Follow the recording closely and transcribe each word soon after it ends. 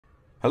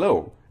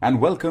Hello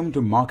and welcome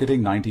to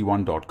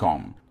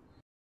marketing91.com.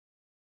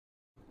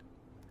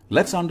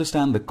 Let's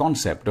understand the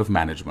concept of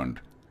management.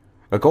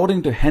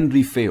 According to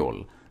Henry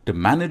Foyal, to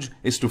manage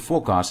is to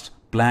forecast,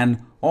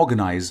 plan,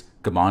 organize,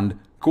 command,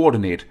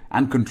 coordinate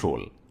and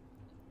control.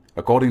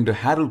 According to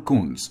Harold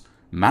Kuntz,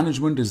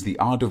 management is the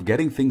art of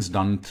getting things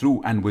done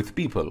through and with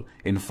people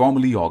in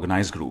formally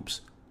organized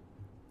groups.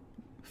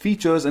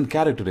 Features and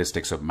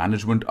characteristics of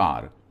management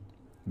are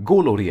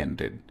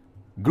goal-oriented,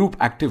 group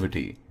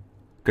activity,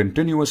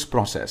 continuous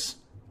process,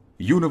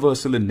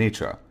 universal in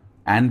nature,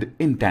 and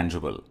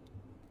intangible.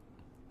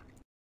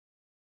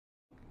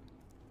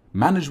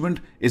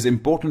 Management is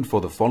important for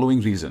the following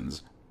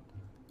reasons.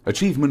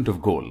 Achievement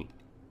of goal.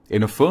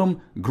 In a firm,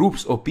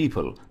 groups or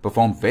people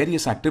perform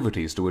various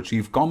activities to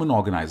achieve common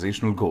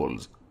organizational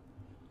goals.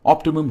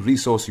 Optimum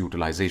resource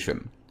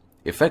utilization.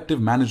 Effective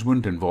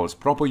management involves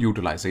proper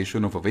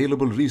utilization of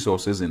available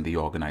resources in the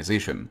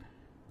organization.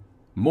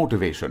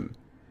 Motivation.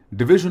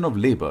 Division of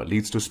labor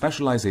leads to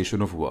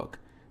specialization of work.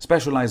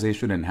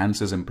 Specialization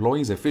enhances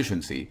employees'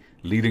 efficiency,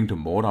 leading to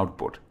more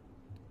output.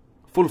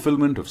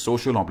 Fulfillment of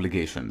social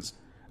obligations.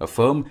 A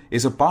firm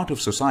is a part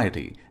of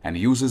society and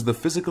uses the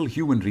physical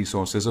human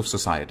resources of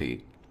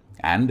society.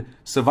 And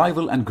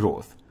survival and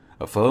growth.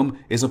 A firm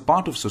is a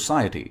part of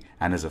society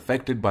and is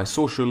affected by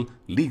social,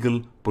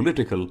 legal,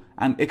 political,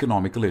 and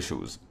economical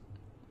issues.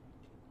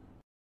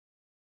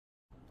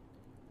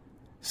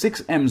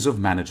 6 M's of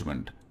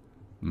management.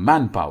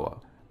 Manpower.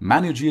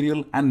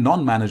 Managerial and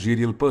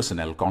non-managerial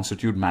personnel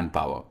constitute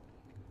manpower.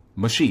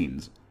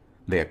 Machines.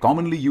 They are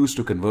commonly used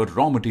to convert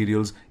raw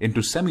materials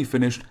into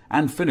semi-finished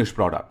and finished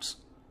products.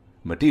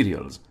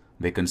 Materials.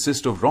 They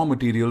consist of raw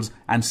materials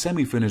and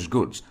semi-finished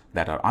goods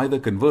that are either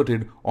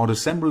converted or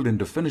assembled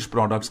into finished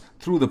products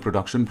through the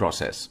production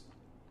process.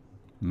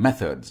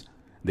 Methods.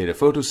 They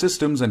refer to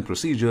systems and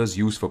procedures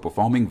used for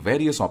performing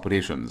various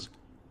operations.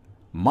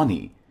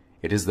 Money.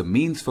 It is the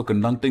means for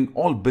conducting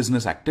all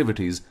business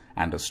activities,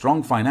 and a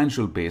strong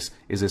financial base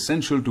is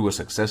essential to a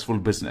successful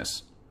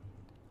business.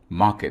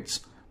 Markets.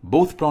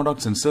 Both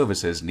products and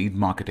services need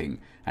marketing,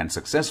 and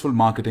successful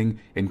marketing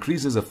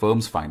increases a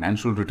firm's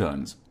financial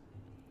returns.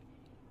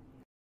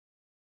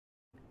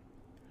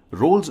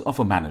 Roles of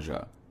a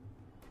manager.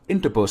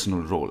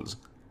 Interpersonal roles.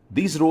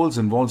 These roles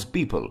involve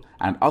people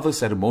and other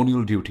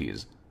ceremonial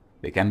duties.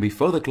 They can be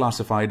further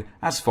classified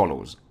as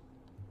follows.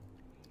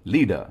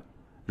 Leader.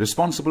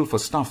 Responsible for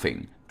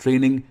staffing,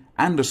 training,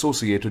 and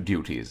associated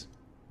duties.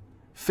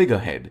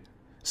 Figurehead,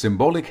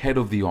 symbolic head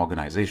of the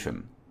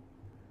organization.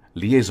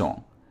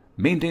 Liaison,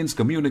 maintains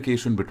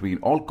communication between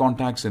all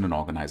contacts in an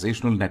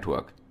organizational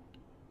network.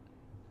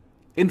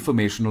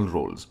 Informational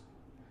roles.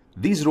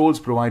 These roles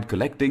provide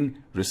collecting,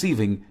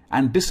 receiving,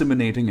 and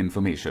disseminating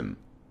information.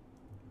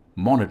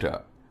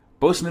 Monitor,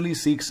 personally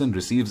seeks and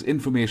receives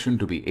information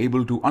to be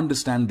able to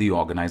understand the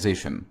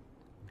organization.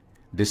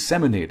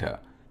 Disseminator,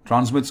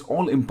 transmits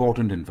all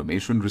important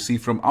information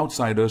received from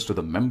outsiders to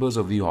the members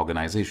of the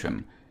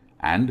organization.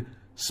 And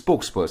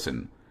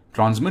spokesperson,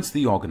 transmits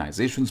the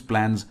organization's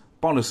plans,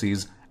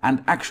 policies,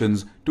 and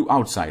actions to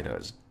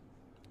outsiders.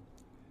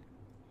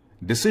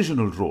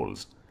 Decisional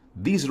roles.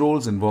 These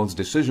roles involve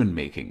decision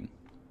making.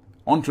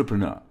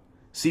 Entrepreneur,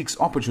 seeks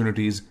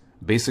opportunities.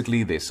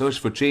 Basically, they search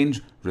for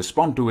change,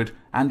 respond to it,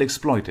 and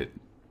exploit it.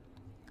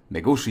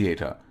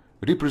 Negotiator,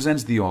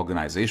 represents the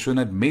organization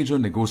at major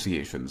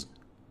negotiations.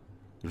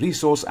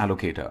 Resource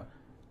allocator,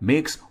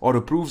 makes or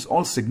approves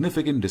all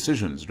significant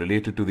decisions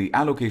related to the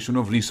allocation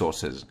of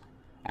resources.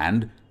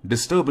 And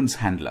disturbance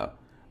handler,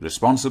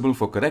 responsible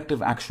for corrective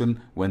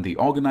action when the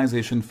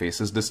organization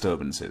faces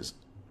disturbances.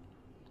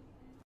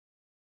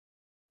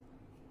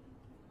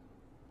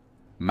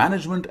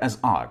 Management as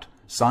art,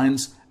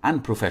 science,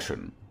 and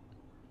profession.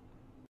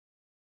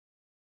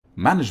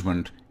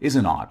 Management is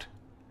an art.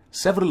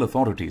 Several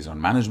authorities on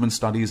management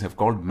studies have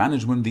called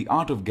management the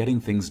art of getting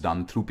things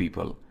done through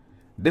people.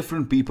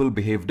 Different people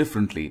behave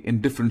differently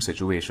in different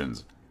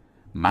situations.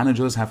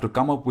 Managers have to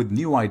come up with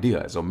new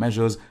ideas or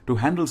measures to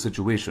handle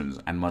situations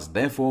and must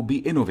therefore be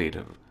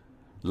innovative.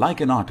 Like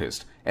an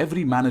artist,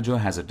 every manager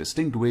has a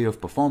distinct way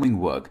of performing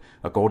work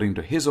according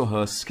to his or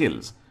her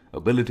skills,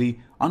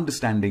 ability,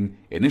 understanding,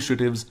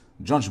 initiatives,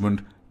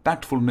 judgment,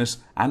 tactfulness,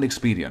 and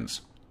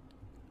experience.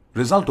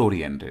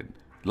 Result-oriented.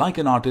 Like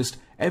an artist,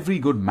 every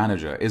good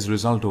manager is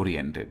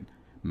result-oriented.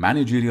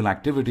 Managerial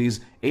activities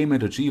aim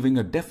at achieving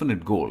a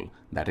definite goal,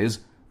 that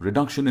is,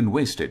 reduction in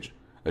wastage,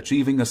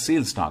 achieving a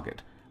sales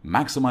target,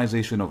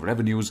 maximization of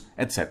revenues,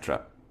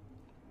 etc.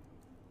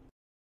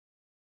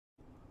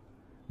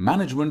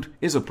 Management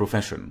is a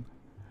profession.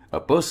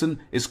 A person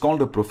is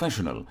called a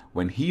professional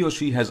when he or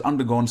she has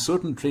undergone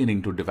certain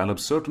training to develop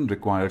certain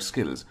required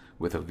skills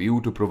with a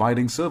view to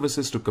providing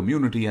services to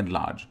community at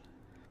large.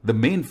 The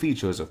main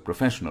features of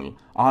professional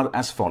are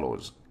as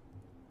follows.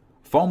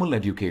 Formal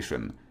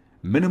education.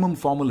 Minimum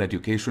formal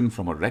education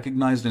from a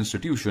recognized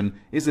institution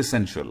is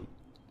essential.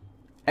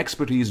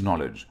 Expertise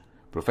knowledge.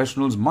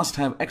 Professionals must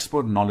have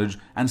expert knowledge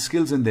and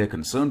skills in their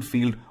concerned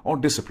field or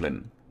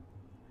discipline.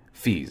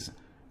 Fees.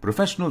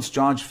 Professionals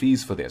charge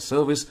fees for their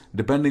service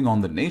depending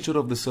on the nature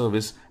of the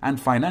service and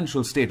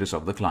financial status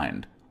of the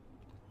client.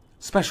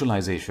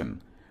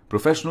 Specialization.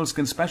 Professionals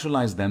can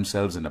specialize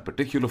themselves in a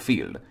particular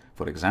field.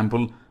 For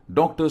example,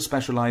 doctors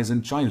specialize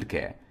in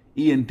childcare,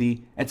 ENT,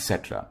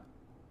 etc.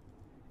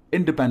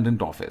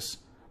 Independent office.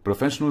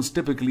 Professionals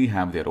typically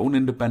have their own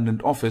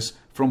independent office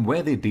from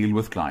where they deal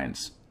with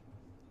clients.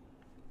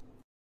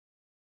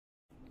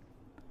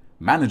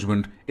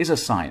 Management is a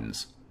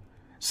science.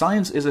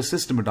 Science is a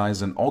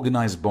systematized and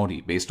organized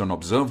body based on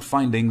observed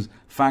findings,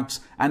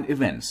 facts, and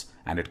events,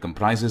 and it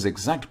comprises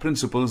exact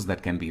principles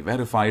that can be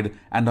verified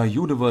and are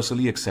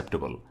universally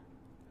acceptable.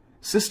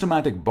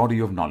 Systematic body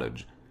of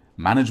knowledge.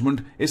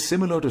 Management is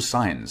similar to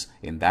science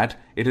in that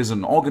it is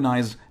an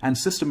organized and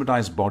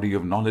systematized body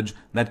of knowledge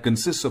that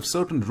consists of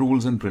certain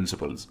rules and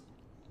principles.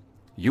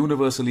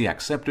 Universally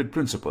accepted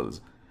principles.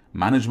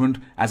 Management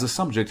as a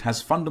subject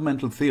has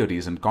fundamental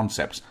theories and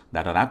concepts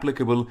that are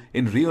applicable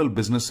in real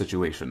business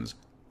situations.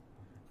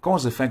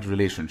 Cause-effect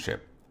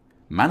relationship.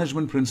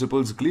 Management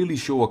principles clearly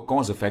show a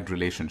cause-effect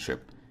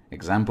relationship.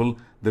 Example,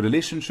 the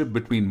relationship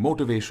between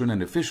motivation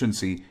and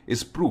efficiency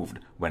is proved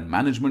when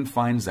management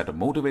finds that a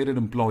motivated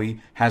employee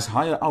has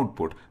higher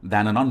output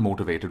than an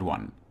unmotivated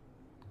one.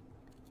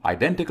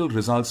 Identical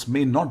results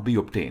may not be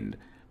obtained.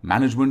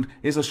 Management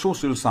is a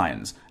social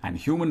science and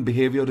human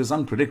behavior is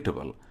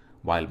unpredictable.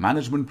 While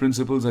management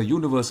principles are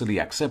universally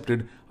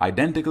accepted,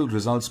 identical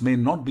results may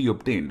not be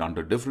obtained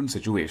under different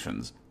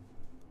situations.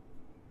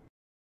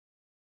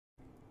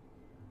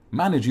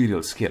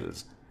 Managerial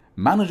skills.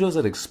 Managers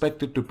are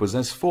expected to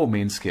possess 4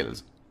 main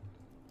skills.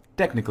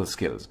 Technical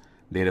skills.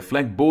 They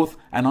reflect both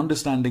an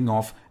understanding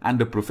of and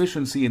a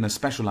proficiency in a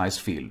specialized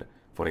field.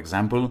 For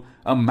example,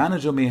 a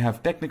manager may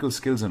have technical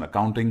skills in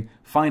accounting,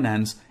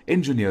 finance,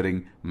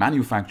 engineering,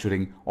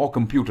 manufacturing, or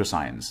computer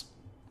science.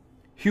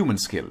 Human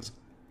skills.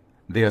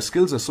 They are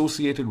skills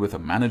associated with a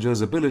manager's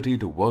ability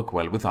to work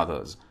well with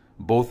others,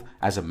 both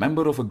as a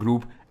member of a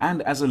group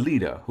and as a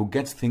leader who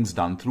gets things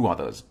done through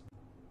others.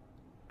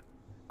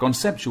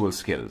 Conceptual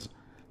skills.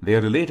 They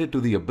are related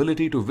to the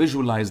ability to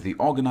visualize the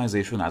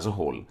organization as a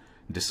whole,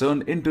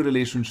 discern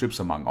interrelationships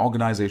among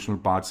organizational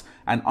parts,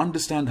 and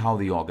understand how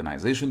the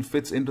organization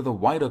fits into the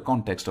wider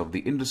context of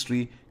the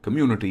industry,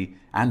 community,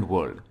 and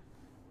world.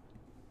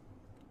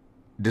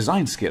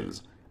 Design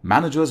skills.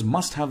 Managers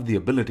must have the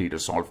ability to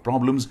solve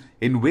problems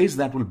in ways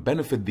that will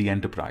benefit the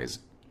enterprise.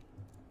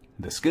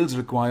 The skills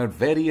required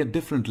vary at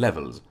different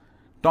levels.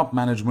 Top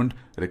management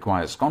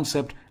requires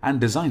concept and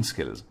design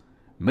skills.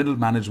 Middle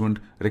management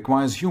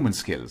requires human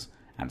skills,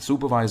 and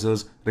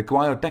supervisors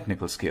require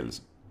technical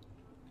skills.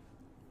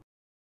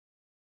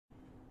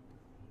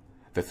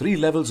 The 3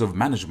 levels of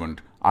management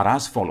are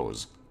as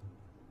follows: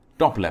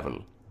 top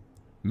level,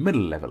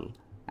 middle level,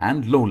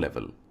 and low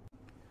level.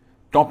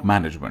 Top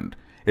management.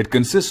 It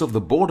consists of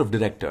the board of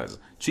directors,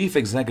 chief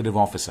executive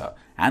officer,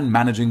 and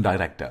managing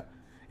director.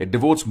 It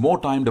devotes more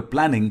time to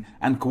planning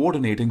and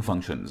coordinating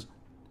functions.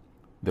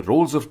 The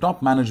roles of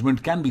top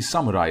management can be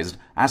summarized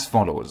as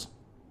follows.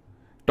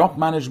 Top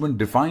management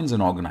defines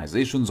an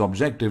organization's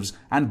objectives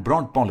and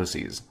broad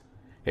policies.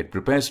 It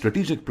prepares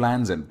strategic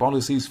plans and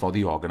policies for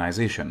the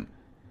organization.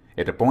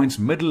 It appoints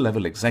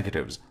middle-level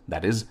executives,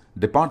 that is,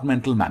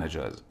 departmental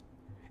managers.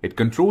 It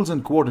controls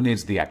and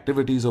coordinates the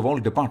activities of all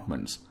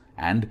departments,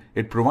 and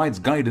it provides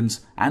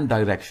guidance and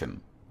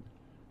direction.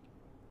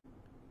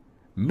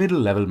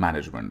 Middle-level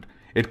management.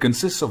 It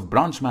consists of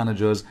branch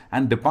managers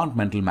and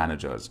departmental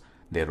managers.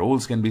 Their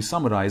roles can be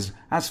summarized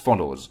as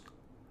follows.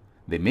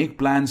 They make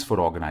plans for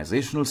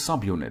organizational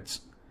subunits.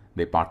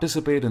 They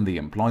participate in the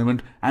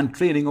employment and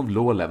training of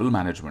lower-level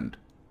management.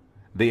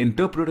 They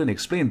interpret and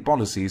explain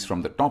policies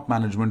from the top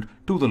management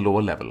to the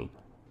lower level.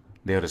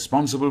 They are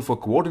responsible for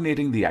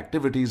coordinating the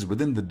activities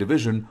within the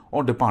division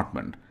or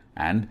department,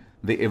 and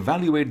they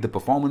evaluate the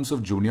performance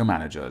of junior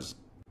managers.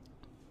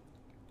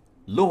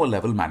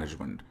 Lower-level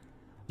management.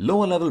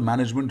 Lower-level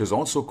management is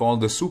also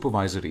called the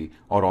supervisory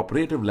or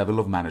operative level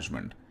of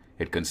management.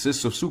 It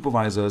consists of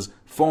supervisors,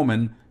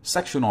 foremen,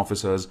 section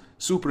officers,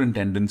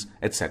 superintendents,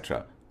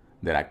 etc.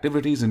 Their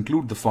activities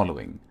include the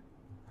following: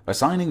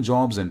 assigning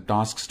jobs and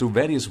tasks to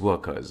various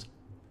workers,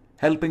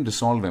 helping to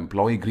solve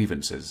employee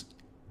grievances,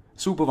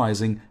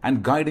 supervising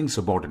and guiding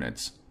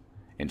subordinates,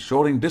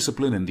 ensuring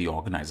discipline in the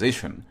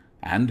organization,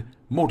 and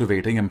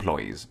motivating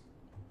employees.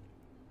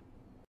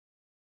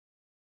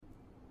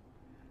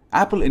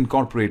 Apple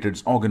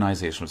Incorporated's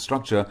organizational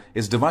structure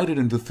is divided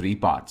into 3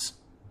 parts.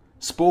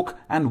 Spoke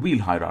and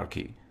wheel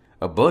hierarchy.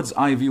 A bird's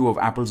eye view of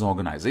Apple's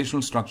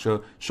organizational structure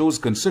shows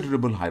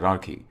considerable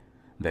hierarchy.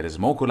 There is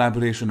more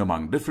collaboration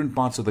among different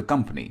parts of the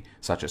company,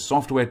 such as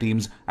software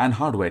teams and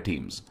hardware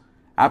teams.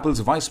 Apple's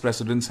vice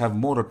presidents have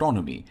more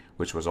autonomy,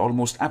 which was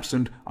almost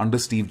absent under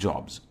Steve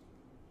Jobs.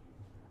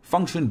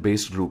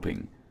 Function-based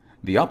grouping.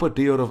 The upper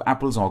tier of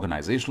Apple's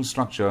organizational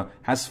structure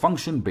has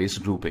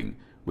function-based grouping,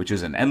 which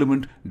is an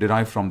element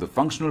derived from the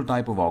functional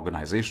type of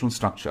organizational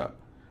structure.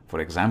 For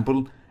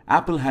example,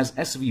 Apple has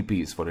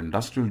SVPs for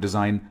industrial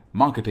design,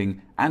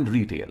 marketing, and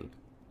retail.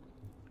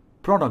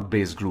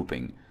 Product-based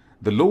grouping.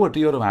 The lower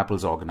tier of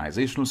Apple's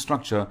organizational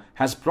structure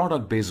has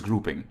product-based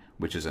grouping,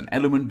 which is an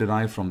element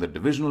derived from the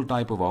divisional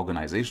type of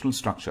organizational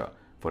structure.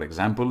 For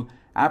example,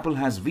 Apple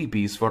has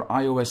VPs for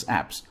iOS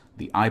apps,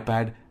 the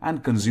iPad,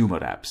 and consumer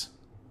apps.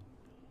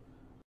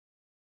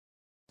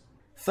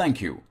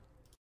 Thank you.